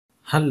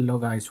Hello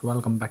guys,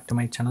 welcome back to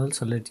my channel.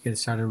 So let's get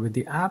started with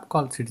the app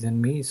called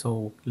CitizenMe.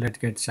 So let's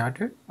get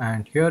started,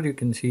 and here you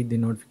can see the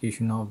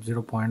notification of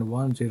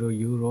 0.10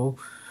 euro,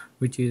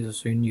 which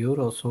is in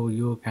euro. So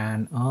you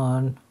can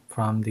earn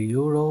from the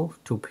euro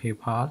to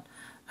PayPal,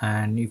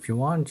 and if you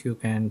want you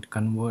can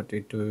convert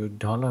it to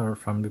dollar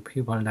from the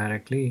PayPal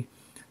directly.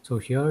 So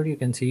here you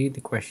can see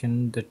the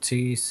question that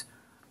says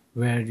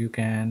where you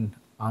can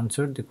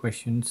answer the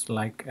questions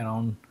like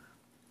around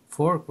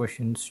 4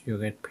 questions. You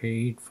get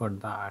paid for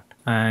that.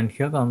 And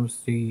here comes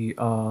the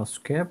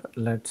skip.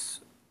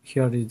 Let's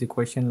Here is the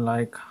question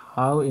like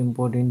how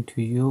important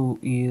to you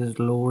is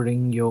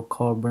lowering your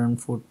carbon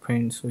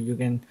footprint. So you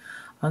can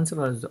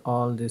answer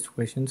all these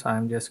questions.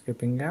 I'm just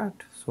skipping that.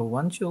 So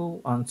once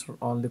you answer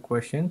all the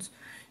questions,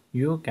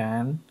 you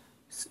can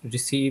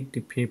receive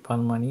the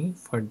PayPal money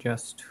for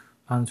just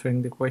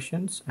answering the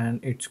questions, and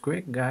it's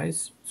quick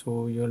guys.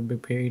 So you'll be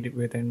paid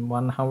within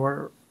 1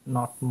 hour,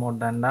 not more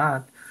than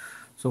that.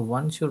 So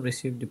once you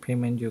receive the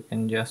payment, you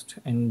can just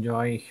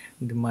enjoy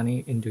the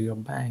money into your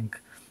bank.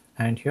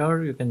 And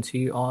here you can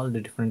see all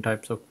the different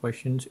types of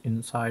questions,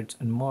 insights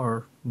and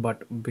more.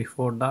 But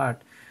before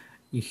that,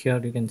 here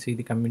you can see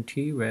the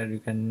community where you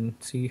can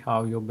see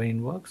how your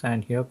brain works.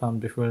 And here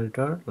comes the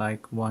filter,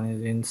 like one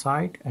is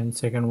insight, and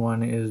second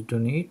one is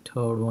donate,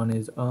 third one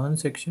is earn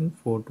section,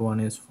 fourth one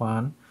is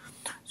fun.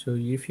 So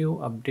if you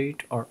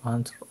update or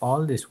answer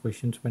all these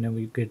questions whenever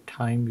you get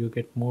time, you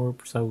get more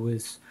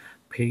service,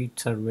 paid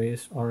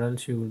service, or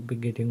else you will be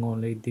getting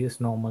only this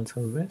normal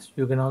service.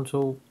 You can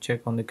also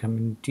check on the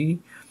community,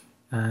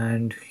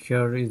 and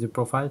here is the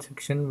profile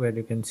section where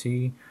you can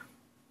see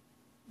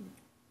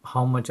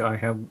how much I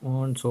have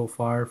earned so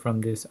far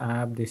from this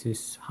app. This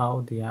is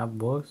how the app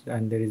works,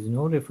 and there is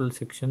no refill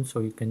section, so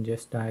you can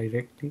just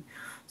directly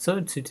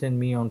search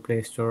CitizenMe on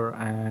Play Store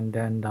and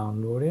then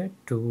download it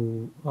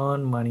to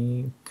earn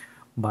money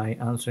by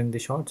answering the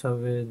short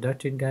survey.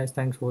 That's it guys,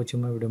 thanks for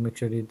watching my video. Make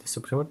sure you hit the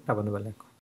subscribe button, tap on the bell icon.